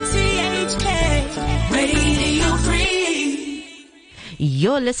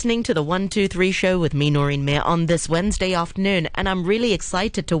You're listening to the 123 show with me, Noreen Mayer, on this Wednesday afternoon, and I'm really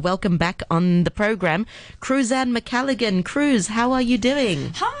excited to welcome back on the program Cruzanne McCalligan. Cruz, how are you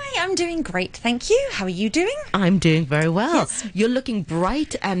doing? Hi, I'm doing great, thank you. How are you doing? I'm doing very well. Yes. You're looking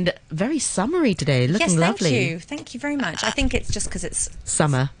bright and very summery today, looking lovely. Yes, thank you very much. I think it's just because it's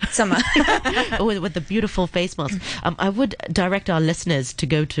Summer. with the beautiful face mask. I would direct our listeners to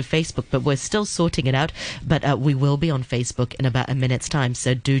go to Facebook, but we're still sorting it out. But we will be on Facebook in about a minute's time,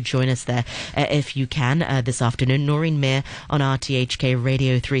 so do join us there if you can this afternoon. Noreen Mayer on RTHK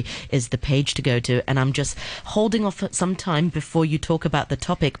Radio 3 is the page to go to, and I'm just holding off some time before you talk about the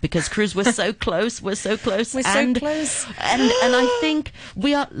topic because, Cruz, we're so close. We're so close. We're so close. And I think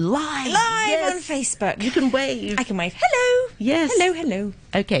we are live. Live on Facebook. You can wave. I can wave. Hello. Yes. Hello.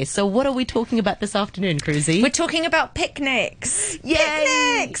 Okay, so what are we talking about this afternoon, Cruzy? We're talking about picnics.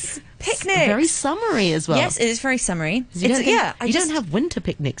 Yay! Picnics. Very summery as well. Yes, it is very summery. You don't have winter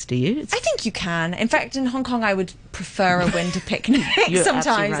picnics, do you? I think you can. In fact, in Hong Kong, I would prefer a winter picnic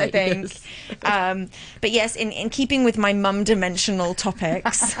sometimes, right, I think. Yes. But yes, in keeping with my mum-dimensional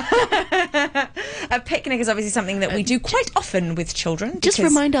topics, a picnic is obviously something that we do quite often with children. Just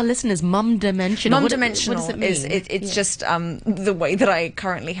remind our listeners, mum-dimensional. Mum-dimensional what does it mean? It's just the way that I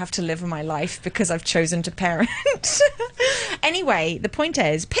currently have to live my life because I've chosen to parent. Anyway, the point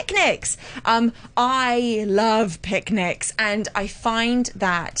is, picnics. I love picnics, and I find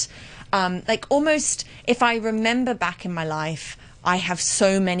that almost if I remember back in my life, I have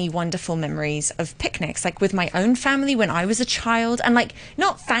so many wonderful memories of picnics, like with my own family when I was a child, and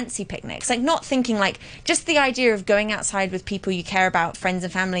not fancy picnics, not thinking just the idea of going outside with people you care about, friends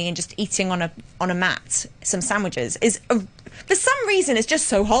and family, and just eating on a mat some sandwiches is for some reason it's just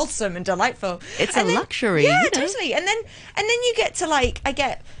so wholesome and delightful. It's a luxury. Yeah, totally. And then you get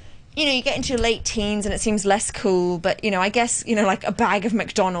to you get into your late teens and it seems less cool, but, I guess, a bag of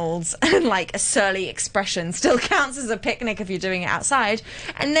McDonald's and, a surly expression still counts as a picnic if you're doing it outside.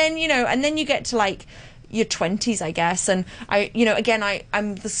 And then, you get to, your 20s, I guess. And,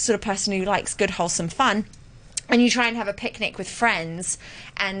 I'm the sort of person who likes good, wholesome fun. And you try and have a picnic with friends,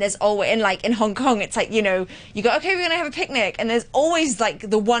 and there's always, in Hong Kong, it's you go, okay, we're going to have a picnic, and there's always,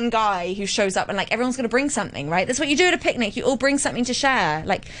 the one guy who shows up, and, everyone's going to bring something, right? That's what you do at a picnic. You all bring something to share,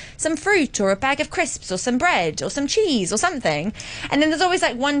 some fruit, or a bag of crisps, or some bread, or some cheese, or something. And then there's always,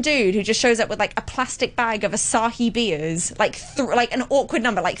 one dude who just shows up with, a plastic bag of Asahi beers, an awkward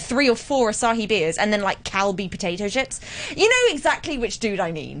number, 3 or 4 Asahi beers, and then, Calbee potato chips. You know exactly which dude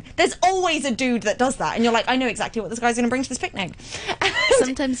I mean. There's always a dude that does that, and you're I know exactly what this guy's going to bring to this picnic.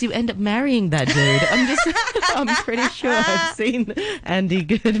 Sometimes you end up marrying that dude. I'm pretty sure I've seen Andy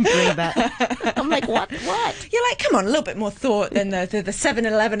Good bring that. I'm what? You're come on, a little bit more thought than the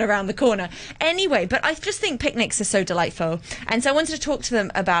 7-Eleven around the corner. Anyway, but I just think picnics are so delightful. And so I wanted to talk to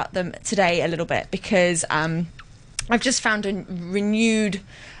them about them today a little bit because I've just found a renewed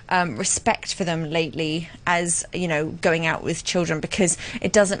respect for them lately as, going out with children, because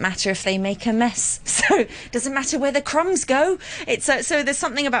it doesn't matter if they make a mess. So it doesn't matter where the crumbs go. It's so there's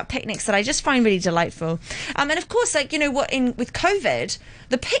something about picnics that I just find really delightful. And of course, with COVID,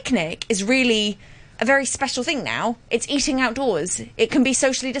 the picnic is really a very special thing now. It's eating outdoors. It can be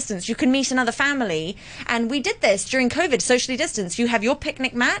socially distanced. You can meet another family. And we did this during COVID, socially distanced. You have your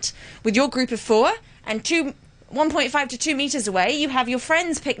picnic mat with your group of 4, and 1.5 to 2 meters away, you have your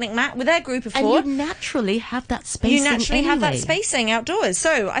friend's picnic mat with their group of 4. And you naturally have that spacing. You naturally have that spacing outdoors.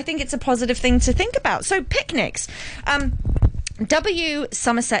 So I think it's a positive thing to think about. So picnics. W.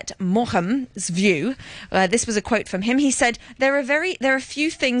 Somerset Maugham's view, this was a quote from him. He said, there are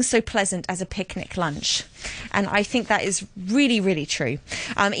few things so pleasant as a picnic lunch. And I think that is really, really true.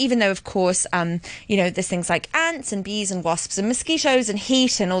 Even though, of course, there's things like ants and bees and wasps and mosquitoes and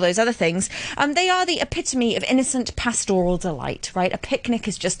heat and all those other things. They are the epitome of innocent pastoral delight, right? A picnic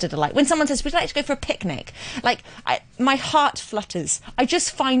is just a delight. When someone says, would you like to go for a picnic? My heart flutters. I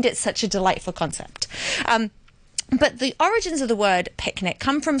just find it such a delightful concept. But the origins of the word picnic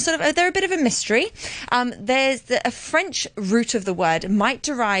come from they're a bit of a mystery. There's a French root of the word might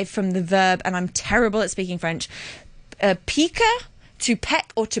derive from the verb, and I'm terrible at speaking French, piquer, to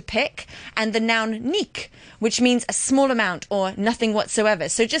peck or to pick, and the noun nique, which means a small amount or nothing whatsoever.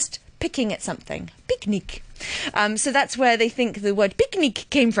 So just picking at something. Picnic. So that's where they think the word picnic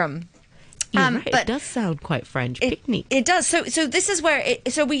came from. Right. But it does sound quite French. Picnic. It does. So this is where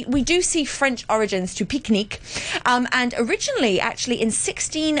we do see French origins to picnic. And originally, actually, in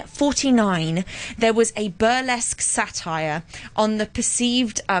 1649, there was a burlesque satire on the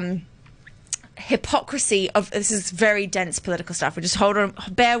perceived hypocrisy of, this is very dense political stuff. Just hold on,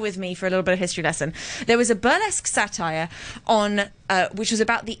 bear with me for a little bit of history lesson. There was a burlesque satire on which was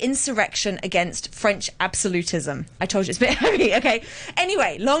about the insurrection against French absolutism. I told you it's a bit heavy, okay?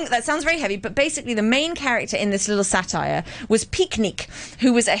 Anyway, that sounds very heavy, but basically the main character in this little satire was Picnic,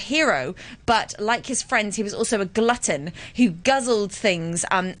 who was a hero, but like his friends, he was also a glutton who guzzled things,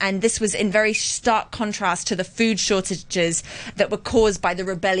 and this was in very stark contrast to the food shortages that were caused by the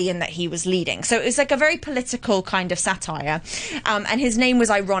rebellion that he was leading. So it was like a very political kind of satire, and his name was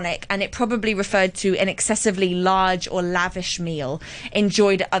ironic, and it probably referred to an excessively large or lavish meal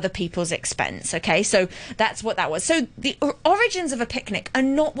enjoyed at other people's expense. Okay, so that's what that was. So the origins of a picnic are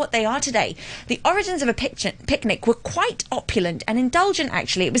not what they are today. The origins of a picnic were quite opulent and indulgent,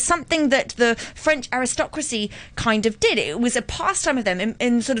 actually. It was something that the French aristocracy kind of did. It was a pastime of them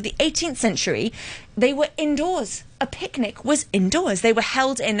in sort of the 18th century. They were indoors. A picnic was indoors. They were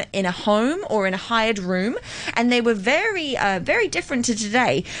held in a home or in a hired room, and they were very, very different to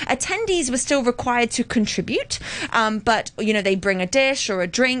today. Attendees were still required to contribute, but, you know, they bring a dish or a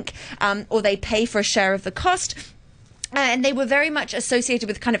drink, or they pay for a share of the cost. And they were very much associated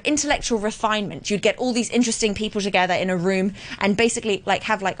with kind of intellectual refinement. You'd get all these interesting people together in a room and basically like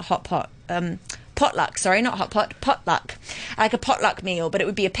have like a potluck, like a potluck meal, but it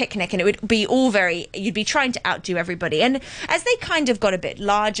would be a picnic, and it would be all you'd be trying to outdo everybody. And as they kind of got a bit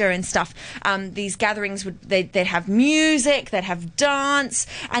larger and stuff, these gatherings they'd have music, they'd have dance,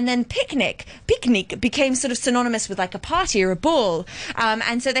 and then picnic became sort of synonymous with like a party or a ball.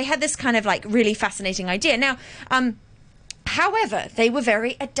 And so they had this kind of like really fascinating idea. Now, however, they were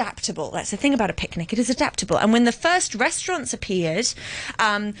very adaptable. That's the thing about a picnic. It is adaptable. And when the first restaurants appeared,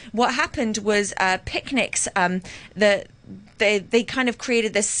 what happened was picnics, they kind of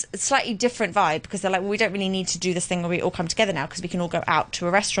created this slightly different vibe, because they're like, well, we don't really need to do this thing where we all come together now, because we can all go out to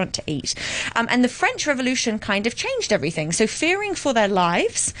a restaurant to eat. And the French Revolution kind of changed everything. So fearing for their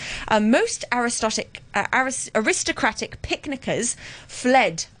lives, most aristocratic picnickers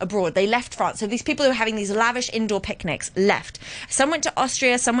fled abroad. They left France. So these people who were having these lavish indoor picnics left. Some went to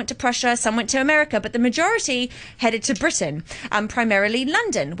Austria, some went to Prussia, some went to America, but the majority headed to Britain, primarily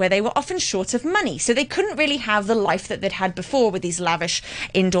London, where they were often short of money. So they couldn't really have the life that they'd had before with these lavish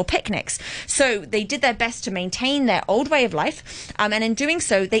indoor picnics. So they did their best to maintain their old way of life, and in doing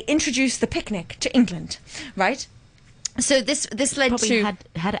so, they introduced the picnic to England, right? So this led Probably to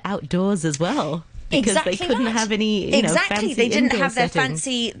had outdoors as well. Because exactly they couldn't that. have any, exactly. fancy They didn't indoor have their settings.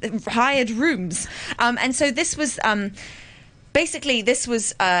 fancy hired rooms, and so this was. Basically, this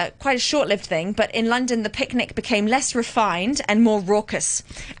was quite a short-lived thing, but in London, the picnic became less refined and more raucous.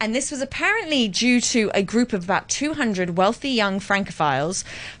 And this was apparently due to a group of about 200 wealthy young Francophiles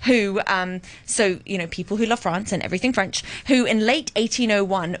who, people who love France and everything French, who in late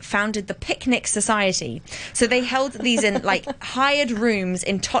 1801 founded the Picnic Society. So they held these in like hired rooms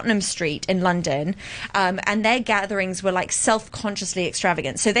in Tottenham Street in London, and their gatherings were like self-consciously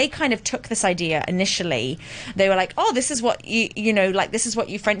extravagant. So they kind of took this idea initially. They were like, oh, this is what this is what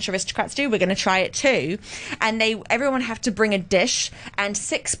you French aristocrats do. We're going to try it too. And everyone have to bring a dish and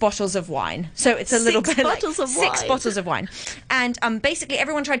 6 bottles of wine. So it's a little bit like 6 bottles of wine. And basically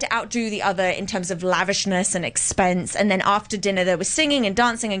everyone tried to outdo the other in terms of lavishness and expense. And then after dinner there was singing and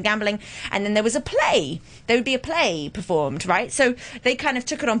dancing and gambling. And then there was a play. There would be a play performed, right? So they kind of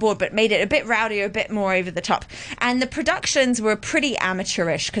took it on board, but made it a bit rowdier, a bit more over the top. And the productions were pretty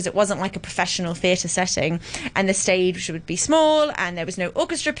amateurish, because it wasn't like a professional theatre setting. And the stage would be small, and there was no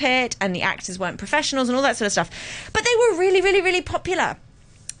orchestra pit, and the actors weren't professionals and all that sort of stuff. But they were really, really, really popular.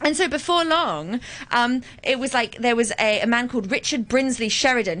 And so before long, it was like there was a man called Richard Brinsley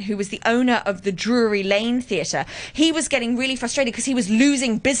Sheridan, who was the owner of the Drury Lane Theatre. He was getting really frustrated because he was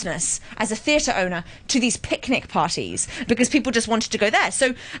losing business as a theatre owner to these picnic parties, because people just wanted to go there.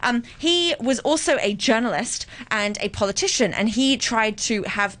 So he was also a journalist and a politician, and he tried to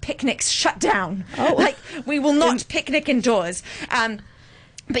have picnics shut down. Oh. Like, we will not picnic indoors.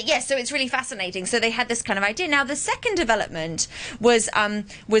 But yes, so it's really fascinating. So they had this kind of idea. Now, the second development was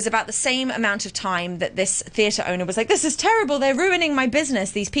about the same amount of time that this theatre owner was like, this is terrible, they're ruining my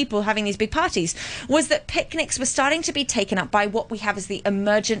business, these people having these big parties, was that picnics were starting to be taken up by what we have as the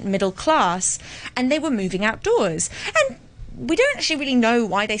emergent middle class, and they were moving outdoors. And we don't actually really know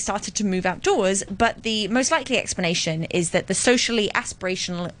why they started to move outdoors, but the most likely explanation is that the socially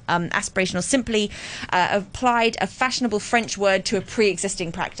aspirational simply applied a fashionable French word to a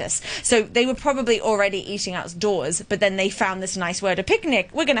pre-existing practice. So they were probably already eating outdoors, but then they found this nice word, a picnic.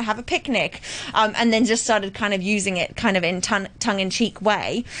 We're going to have a picnic, and then just started kind of using it kind of in tongue-in-cheek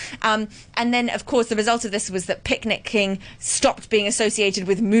way. And then, of course, the result of this was that picnicking stopped being associated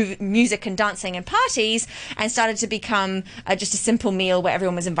with music and dancing and parties, and started to become just a simple meal where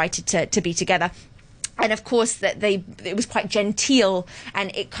everyone was invited to be together. and of course that it was quite genteel,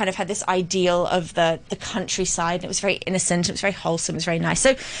 and it kind of had this ideal of the countryside, and it was very innocent, it was very wholesome, it was very nice.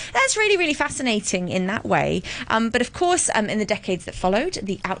 So that's really, really fascinating in that way. But of course, in the decades that followed,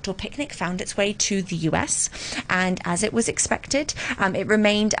 the outdoor picnic found its way to the US, and as it was expected, it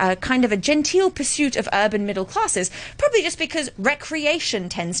remained a kind of a genteel pursuit of urban middle classes, probably just because recreation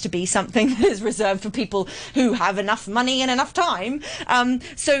tends to be something that is reserved for people who have enough money and enough time.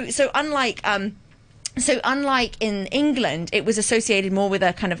 So unlike in England, it was associated more with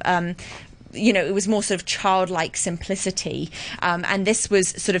a kind of it was more sort of childlike simplicity, and this was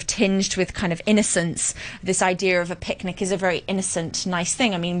sort of tinged with kind of innocence. This idea of a picnic is a very innocent, nice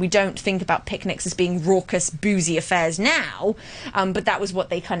thing. I mean, we don't think about picnics as being raucous, boozy affairs now, but that was what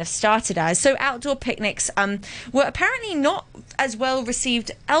they kind of started as. So outdoor picnics were apparently not as well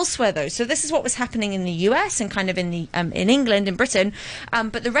received elsewhere, though. So this is what was happening in the US and kind of in England, in Britain.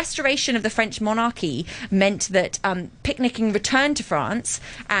 But the restoration of the French monarchy meant that picnicking returned to France,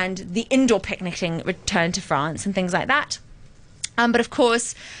 and the indoor picnicking returned to France and things like that. But of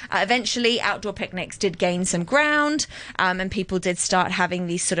course, eventually outdoor picnics did gain some ground, and people did start having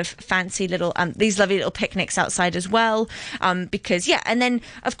these sort of fancy little, these lovely little picnics outside as well. And then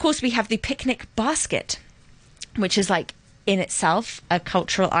of course we have the picnic basket, which is like in itself a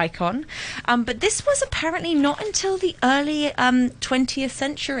cultural icon. But this was apparently not until the early 20th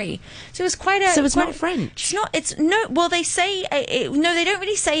century. So it was quite a... So it's not French? They say... they don't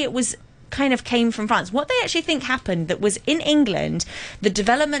really say it was... kind of came from France. What they actually think happened that was in England, the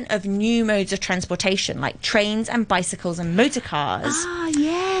development of new modes of transportation, like trains and bicycles and motor cars. Ah,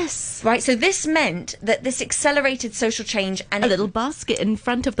 yes. Right, so this meant that this accelerated social change, and a little basket in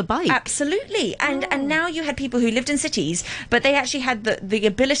front of the bike. Absolutely. And now you had people who lived in cities, but they actually had the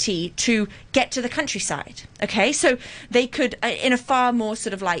ability to get to the countryside. Okay, so they could, in a far more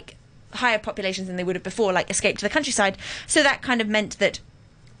sort of like higher populations than they would have before, like escape to the countryside. So that kind of meant that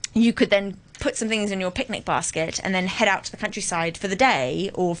you could then put some things in your picnic basket and then head out to the countryside for the day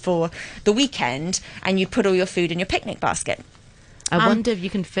or for the weekend, and you put all your food in your picnic basket. I wonder if you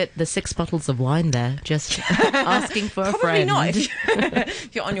can fit the 6 bottles of wine there, just asking for a friend. Probably not.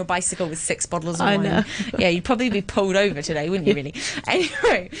 If you're on your bicycle with 6 bottles of wine. Know. Yeah, you'd probably be pulled over today, wouldn't you, really?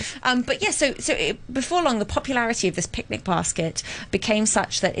 Anyway, before long, the popularity of this picnic basket became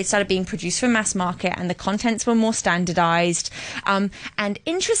such that it started being produced for mass market, and the contents were more standardised. And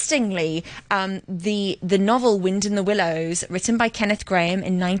interestingly, the novel Wind in the Willows, written by Kenneth Grahame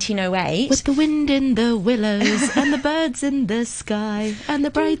in 1908... With the wind in the willows and the birds in the sky and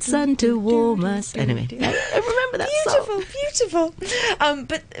the bright sun to warm us. Anyway, I remember that song. Beautiful.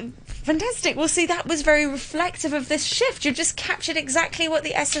 But fantastic. Well, see, that was very reflective of this shift. You just captured exactly what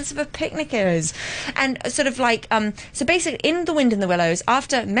the essence of a picnic is. And sort of like, so basically in The Wind in the Willows,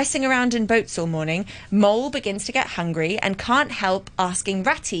 after messing around in boats all morning, Mole begins to get hungry and can't help asking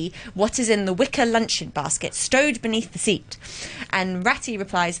Ratty what is in the wicker luncheon basket stowed beneath the seat. And Ratty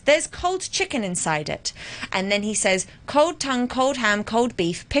replies, "There's cold chicken inside it." And then he says, "Cold tongue, cold ham, cold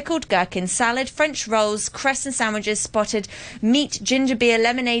beef, pickled gherkin, salad, French rolls, crescent sandwiches, spotted meat, ginger beer,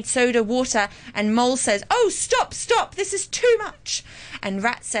 lemonade, soda, water." And Mole says, "Oh, stop, this is too much." And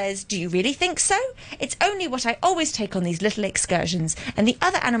Rat says, "Do you really think so? It's only what I always take on these little excursions, and the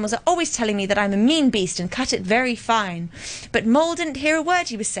other animals are always telling me that I'm a mean beast and cut it very fine." But Mole didn't hear a word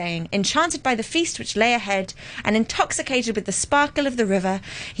he was saying. Enchanted by the feast which lay ahead, and intoxicated with the sparkle of the river,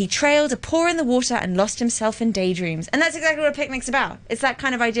 he trailed a paw in the water and lost himself in daydreams. And that's exactly what a picnic's about. It's that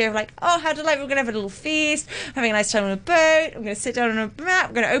kind of idea of like, oh, how delightful, we're going to have a little feast, having a nice time on a boat, I'm going to sit down on a mat,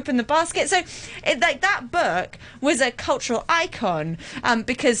 we're going to open the basket. So that book was a cultural icon,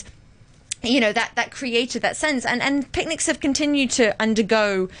 because that created that sense, and picnics have continued to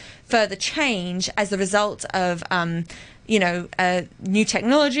undergo further change as a result of new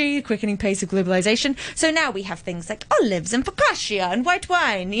technology, quickening pace of globalization. So now we have things like olives and focaccia and white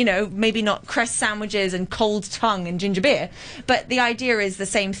wine, maybe not cress sandwiches and cold tongue and ginger beer, but the idea is the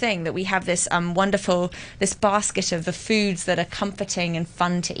same thing, that we have this this basket of the foods that are comforting and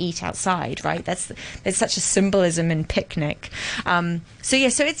fun to eat outside, right? There's such a symbolism in picnic. So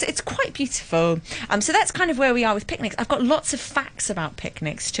it's quite beautiful. So that's kind of where we are with picnics. I've got lots of facts about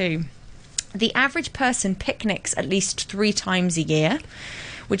picnics too. The average person picnics at least 3 times a year,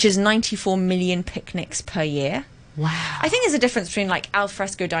 which is 94 million picnics per year. Wow. I think there's a difference between like al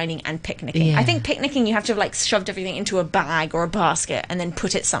fresco dining and picnicking. Yeah. I think picnicking, you have to have like shoved everything into a bag or a basket and then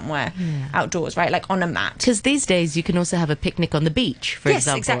put it somewhere outdoors, right? Like on a mat. Because these days you can also have a picnic on the beach, for Yes,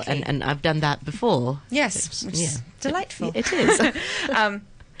 example. exactly. And I've done that before. Yes, which is delightful. It is.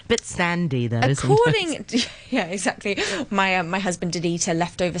 Bit sandy though. According, yeah, exactly. My husband did eat a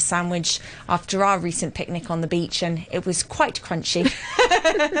leftover sandwich after our recent picnic on the beach, and it was quite crunchy.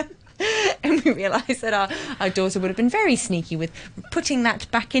 And we realised that our daughter would have been very sneaky with putting that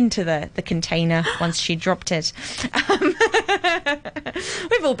back into the container once she dropped it.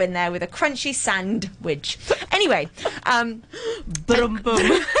 We've all been there with a crunchy sandwich. Anyway, Boom,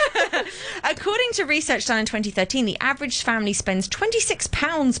 boom. according to research done in 2013, the average family spends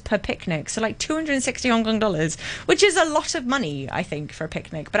 £26 per picnic, so like 260 Hong Kong dollars, which is a lot of money, I think, for a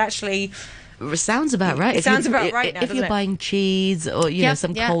picnic. But actually, Sounds about right. It sounds about right now, if you're buying cheese or you know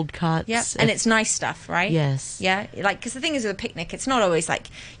some cold cuts. Yeah, and it's nice stuff, right? Yes. Yeah, like because the thing is with a picnic, it's not always like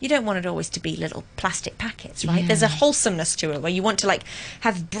you don't want it always to be little plastic packets, right? Yeah. There's a wholesomeness to it where you want to like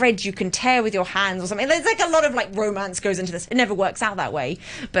have bread you can tear with your hands or something. There's like a lot of like romance goes into this. It never works out that way,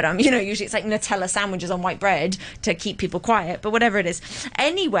 but usually it's like Nutella sandwiches on white bread to keep people quiet. But whatever it is,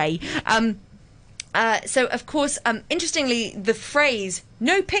 anyway. So, of course, interestingly, the phrase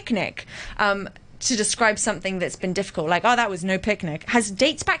 "no picnic" to describe something that's been difficult, like, oh, that was no picnic,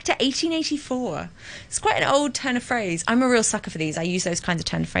 dates back to 1884. It's quite an old turn of phrase. I'm a real sucker for these. I use those kinds of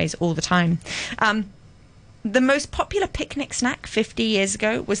turn of phrase all the time. The most popular picnic snack 50 years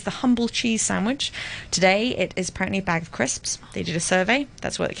ago was the humble cheese sandwich. Today, it is apparently a bag of crisps. They did a survey.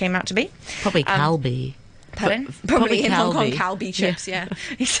 That's what it came out to be. Probably Calbee. Pardon? Probably in Hong Kong, Calbee chips, yeah,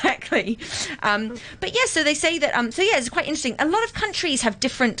 exactly. But yeah, so they say that, it's quite interesting. A lot of countries have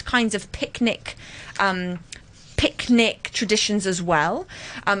different kinds of picnic traditions as well.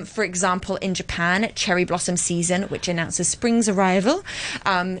 For example, in Japan, cherry blossom season, which announces spring's arrival.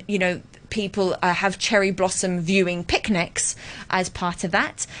 People have cherry blossom viewing picnics as part of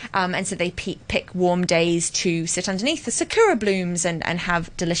that. And so they pick warm days to sit underneath the sakura blooms and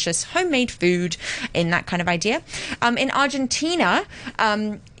have delicious homemade food in that kind of idea. In Argentina,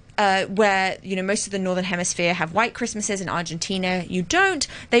 where most of the northern hemisphere have white Christmases, in Argentina you don't,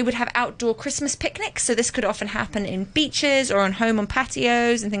 they would have outdoor Christmas picnics. So this could often happen in beaches or on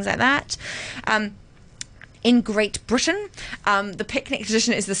patios and things like that. In Great Britain, the picnic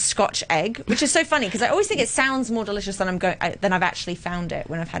tradition is the Scotch egg, which is so funny because I always think it sounds more delicious than I've actually found it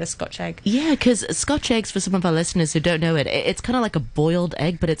when I've had a Scotch egg. Yeah, because Scotch eggs, for some of our listeners who don't know it, it's kind of like a boiled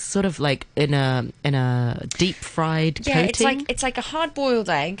egg, but it's sort of like in a deep fried coating. Yeah, it's like a hard boiled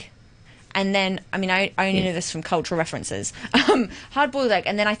egg. And then, I only know this from cultural references. Hard-boiled egg,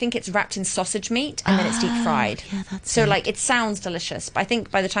 and then I think it's wrapped in sausage meat, and then it's deep fried. Yeah, that's so, it. it sounds delicious. But I think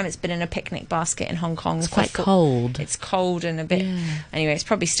by the time it's been in a picnic basket in Hong Kong... It's quite cold. It's cold and a bit... Yeah. Anyway, it's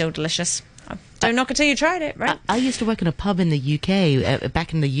probably still delicious. Don't knock it till you tried it, right? I used to work in a pub in the UK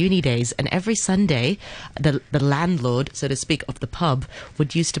back in the uni days, and every Sunday, the landlord, so to speak, of the pub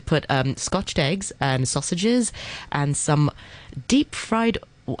would used to put scotched eggs and sausages and some deep-fried...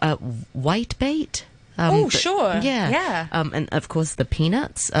 white bait. Sure. Yeah. And of course the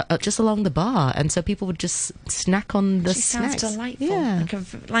peanuts just along the bar, and so people would just snack on the snacks. Sounds delightful. Yeah. Like a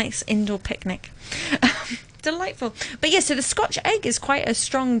nice indoor picnic. Delightful. But yeah, so the Scotch egg is quite a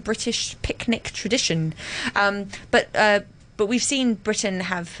strong British picnic tradition. But we've seen Britain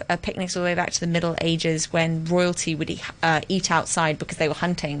have picnics all the way back to the Middle Ages when royalty would eat outside because they were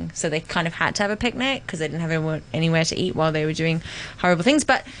hunting. So they kind of had to have a picnic because they didn't have anywhere to eat while they were doing horrible things.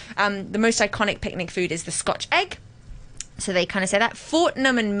 But the most iconic picnic food is the Scotch egg. So they kind of say that.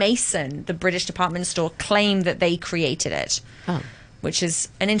 Fortnum and Mason, the British department store, claim that they created it. Oh. Which is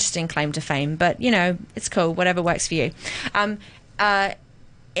an interesting claim to fame. But, it's cool. Whatever works for you.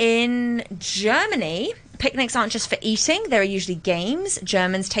 In Germany... picnics aren't just for eating, there are usually games.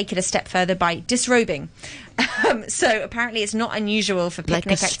 Germans take it a step further by disrobing. So apparently it's not unusual for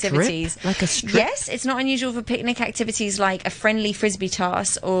picnic activities. Like a strip? Yes, it's not unusual for picnic activities like a friendly frisbee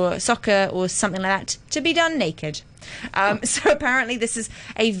toss or soccer or something like that to be done naked. So apparently this is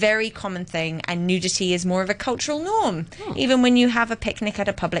a very common thing, and nudity is more of a cultural norm, even when you have a picnic at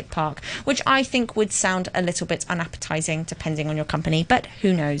a public park, which I think would sound a little bit unappetizing depending on your company, but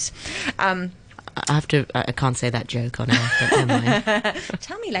who knows. I can't say that joke on air, but never mind.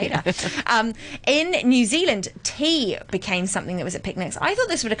 Tell me later. In New Zealand, tea became something that was at picnics. I thought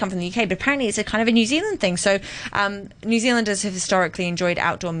this would have come from the UK, but apparently it's a kind of a New Zealand thing. So New Zealanders have historically enjoyed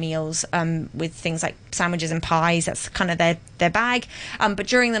outdoor meals with things like sandwiches and pies. That's kind of their bag. But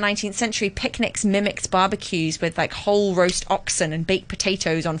during the 19th century, picnics mimicked barbecues with like whole roast oxen and baked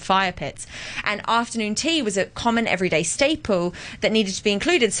potatoes on fire pits. And afternoon tea was a common everyday staple that needed to be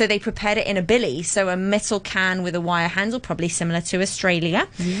included. So they prepared it in a billy. So a metal can with a wire handle, probably similar to Australia.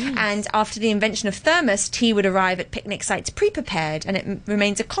 Yes. And after the invention of thermos, tea would arrive at picnic sites pre-prepared, and it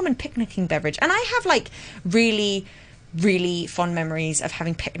remains a common picnicking beverage. And I have like really really fond memories of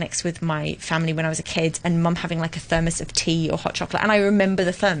having picnics with my family when I was a kid, and mum having like a thermos of tea or hot chocolate. And I remember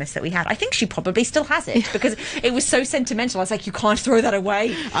the thermos that we had. I think she probably still has it because it was so sentimental. I was like, you can't throw that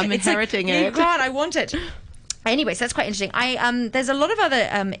away. I'm inheriting it. You can't. I want it. Anyway, so that's quite interesting. There's a lot of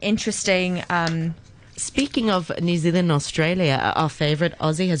other interesting. Speaking of New Zealand and Australia, our favourite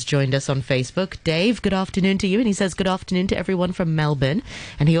Aussie has joined us on Facebook. Dave, good afternoon to you. And he says good afternoon to everyone from Melbourne.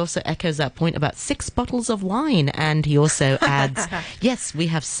 And he also echoes that point about 6 bottles of wine. And he also adds, yes, we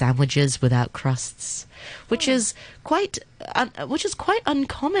have sandwiches without crusts, which is quite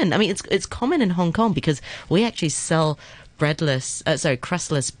uncommon. I mean, it's common in Hong Kong because we actually sell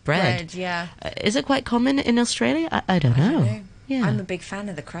crustless bread. Yeah. Is it quite common in Australia? I don't know. Yeah. I'm a big fan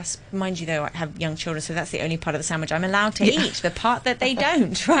of the crust. Mind you, though, I have young children, so that's the only part of the sandwich I'm allowed to eat. The part that they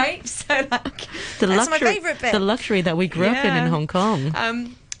don't, right? So, like, that's my favourite bit. The luxury that we grew up in Hong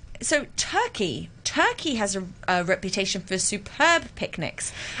Kong. So Turkey has a reputation for superb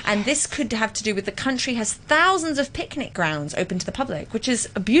picnics, and this could have to do with the country has thousands of picnic grounds open to the public, which is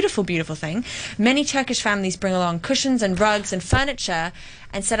a beautiful, beautiful thing. Many Turkish families bring along cushions and rugs and furniture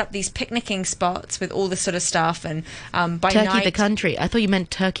and set up these picnicking spots with all this sort of stuff. And by Turkey, night, the country. I thought you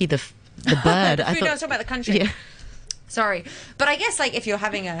meant Turkey, the bird. I was talking about the country. Yeah. Sorry. But I guess, like, if you're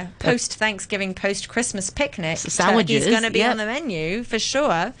having a post-Thanksgiving, post-Christmas picnic, sandwiches, turkey's going to be on the menu, for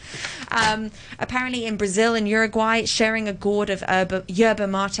sure. Apparently in Brazil and Uruguay, sharing a gourd of yerba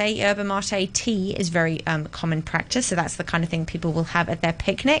mate tea is very common practice, so that's the kind of thing people will have at their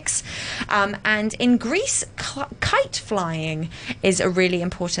picnics. And in Greece, kite flying is a really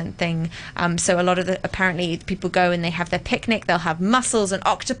important thing. So a lot of apparently people go and they have their picnic, they'll have mussels and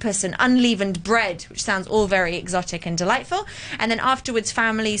octopus and unleavened bread, which sounds all very exotic and delightful. And then afterwards,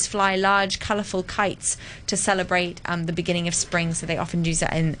 families fly large, colourful kites to celebrate the beginning of spring. So they often use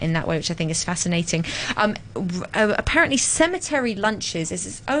it in that way, which I think is fascinating. Apparently, cemetery lunches is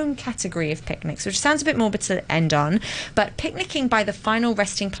its own category of picnics, which sounds a bit morbid to end on. But picnicking by the final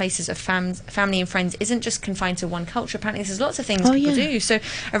resting places of family and friends isn't just confined to one culture. Apparently, there's lots of things people do. So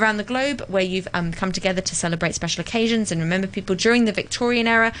around the globe, where you've come together to celebrate special occasions and remember people during the Victorian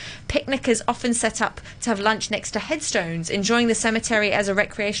era, picnickers often set up to have lunch next to headstones, enjoying the cemetery as a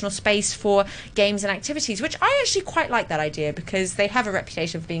recreational space for games and activities, which I actually quite like that idea because they have a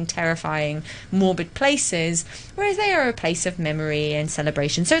reputation of being terrifying, morbid places, whereas they are a place of memory and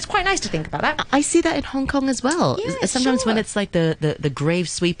celebration. So it's quite nice to think about that. I see that in Hong Kong as well. Yeah, sometimes when it's like the grave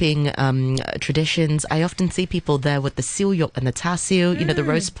sweeping traditions, I often see people there with the seal yok and the ta seal, the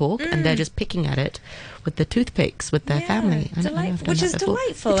roast pork, and they're just picking at it with the toothpicks with their family. Which is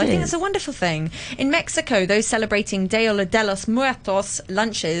delightful. I think it's a wonderful thing. In Mexico, those celebrating Dia de los Muertos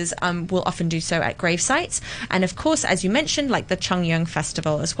lunches will often do so at grave sites. And of course, as you mentioned, like the Chongyang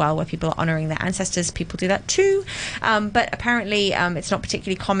Festival as well, where people are honouring their ancestors, people do that too. But apparently it's not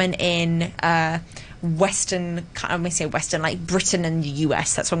particularly common in Western, I'm going to say Western, like Britain and the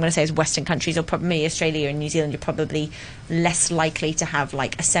US. That's what I'm going to say is Western countries, or probably Australia and New Zealand. You're probably less likely to have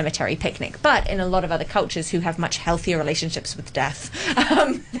like a cemetery picnic. But in a lot of other cultures who have much healthier relationships with death,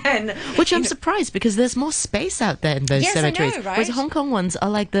 then which I'm surprised because there's more space out there in those cemeteries. I know, right? Whereas Hong Kong ones are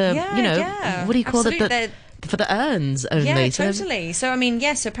like the what do you call it? For the urns only. Yeah, totally. So, I mean,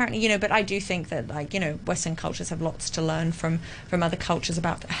 yes, apparently, but I do think that, like, Western cultures have lots to learn from other cultures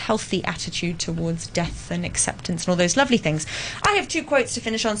about a healthy attitude towards death and acceptance and all those lovely things. I have 2 quotes to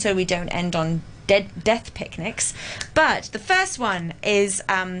finish on so we don't end on death picnics. But the first one is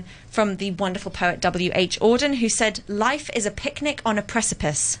from the wonderful poet W.H. Auden, who said, "Life is a picnic on a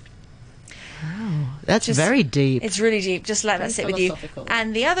precipice." Wow, that's very deep. It's really deep. Just let that sit with you.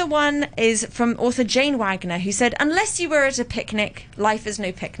 And the other one is from author Jane Wagner, who said, "Unless you were at a picnic, life is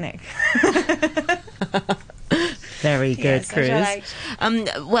no picnic." Very good, Cruz.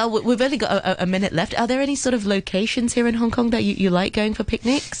 Well, we've only got a minute left. Are there any sort of locations here in Hong Kong that you like going for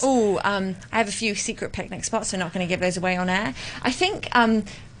picnics? Oh, I have a few secret picnic spots, so I'm not going to give those away on air. I think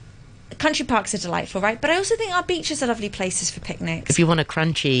country parks are delightful, right? But I also think our beaches are lovely places for picnics. If you want a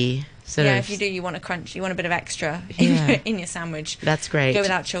crunchy if you do, you want a crunch, you want a bit of extra in your sandwich. That's great. Go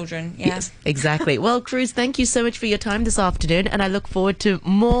without children. Yeah. Yes, exactly. Well, Cruz, thank you so much for your time this afternoon, and I look forward to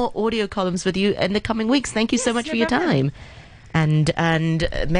more audio columns with you in the coming weeks. Thank you so much for your time. And